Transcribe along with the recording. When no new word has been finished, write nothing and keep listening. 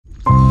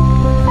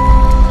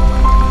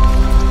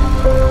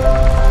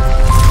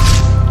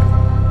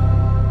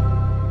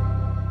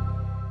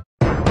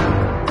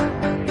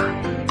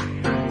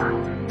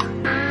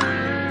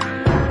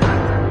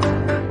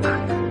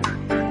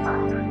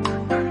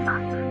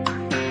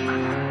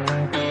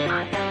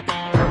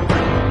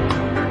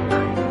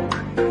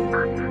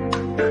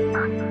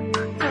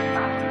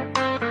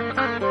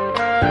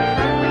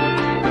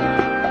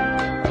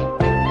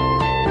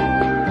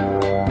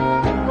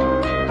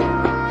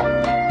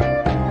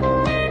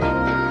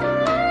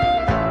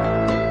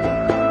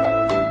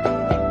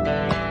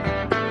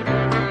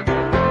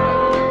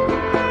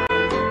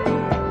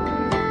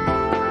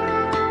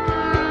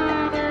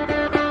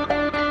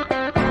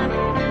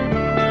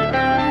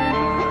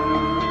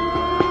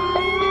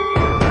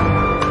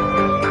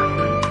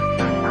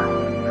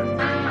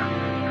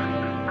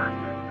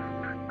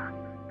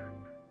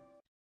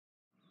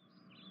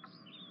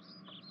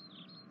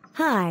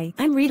Hi,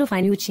 I'm Rita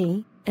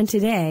Finucci, and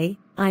today,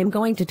 I'm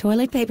going to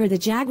toilet paper the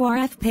Jaguar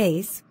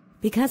F-Pace,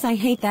 because I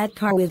hate that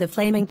car with a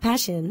flaming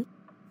passion.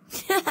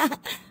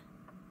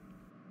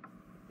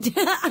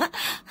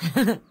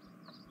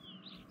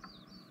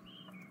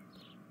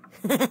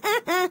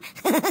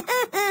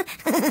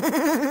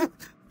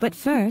 But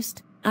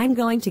first, I'm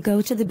going to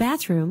go to the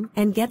bathroom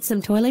and get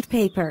some toilet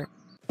paper.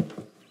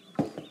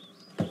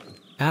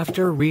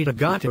 After Rita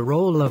got a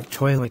roll of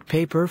toilet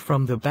paper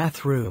from the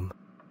bathroom.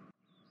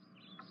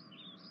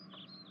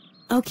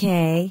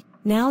 Okay,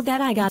 now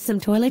that I got some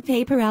toilet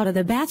paper out of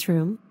the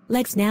bathroom,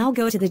 let's now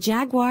go to the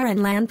Jaguar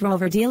and Land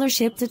Rover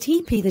dealership to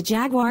TP the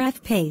Jaguar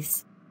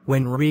F-Pace.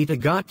 When Rita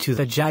got to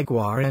the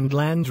Jaguar and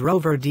Land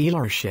Rover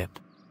dealership.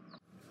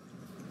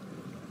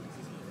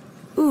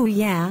 Ooh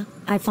yeah,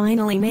 I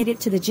finally made it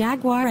to the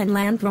Jaguar and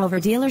Land Rover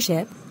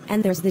dealership,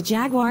 and there's the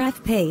Jaguar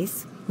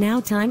F-Pace. Now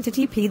time to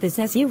TP this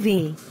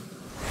SUV.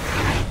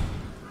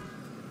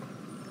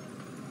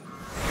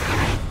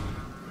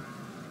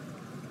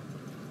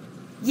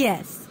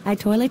 Yes, I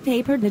toilet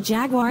papered the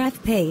Jaguar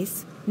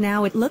F-Pace.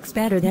 Now it looks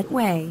better that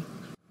way.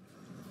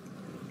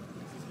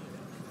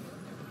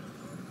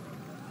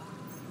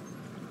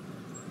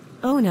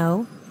 Oh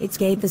no, it's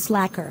Gabe the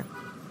slacker.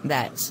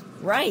 That's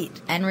right,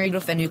 and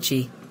Rita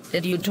Finucci.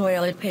 Did you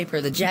toilet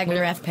paper the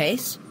Jaguar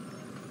F-Pace?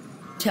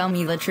 Tell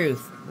me the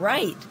truth,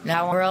 right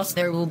now, or else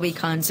there will be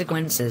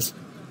consequences.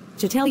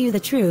 To tell you the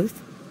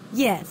truth,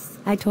 yes,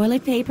 I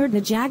toilet papered the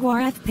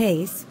Jaguar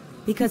F-Pace,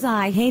 because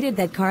I hated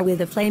that car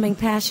with a flaming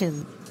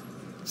passion.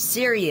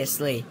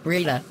 Seriously,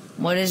 Rita,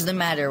 what is the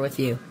matter with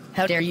you?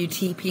 How dare you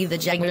TP the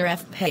Jaguar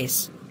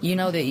F-Pace? You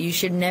know that you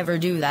should never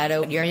do that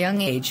at your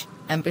young age,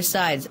 and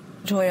besides,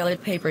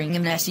 toilet papering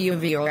an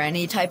SUV or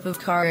any type of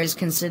car is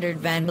considered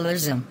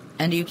vandalism,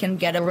 and you can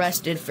get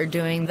arrested for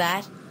doing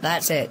that.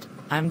 That's it.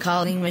 I'm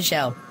calling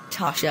Michelle,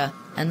 Tasha,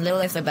 and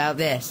Lilith about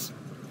this.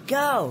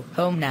 Go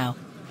home now.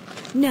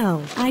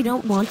 No, I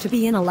don't want to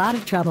be in a lot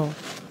of trouble.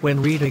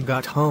 When Rita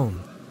got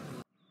home.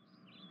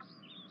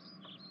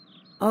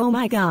 Oh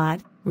my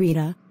God,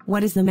 Rita,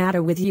 what is the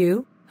matter with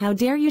you? How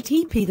dare you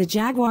TP the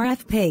Jaguar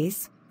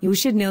F-Pace? You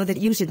should know that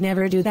you should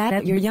never do that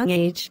at your young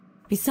age.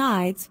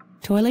 Besides,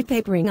 toilet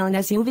papering on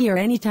SUV or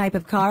any type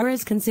of car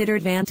is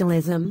considered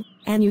vandalism,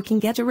 and you can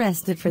get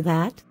arrested for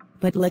that.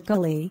 But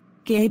luckily,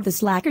 Gabe the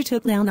slacker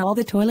took down all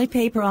the toilet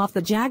paper off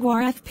the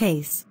Jaguar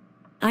F-Pace.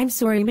 I'm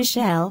sorry,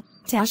 Michelle,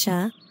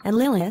 Tasha, and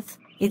Lilith.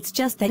 It's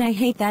just that I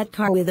hate that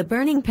car with a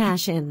burning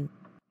passion.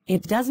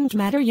 It doesn't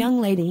matter,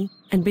 young lady,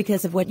 and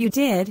because of what you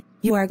did,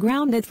 you are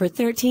grounded for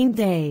 13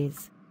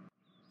 days.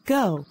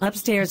 Go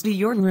upstairs to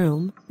your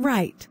room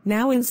right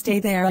now, and stay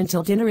there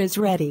until dinner is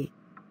ready.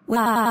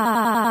 Wow.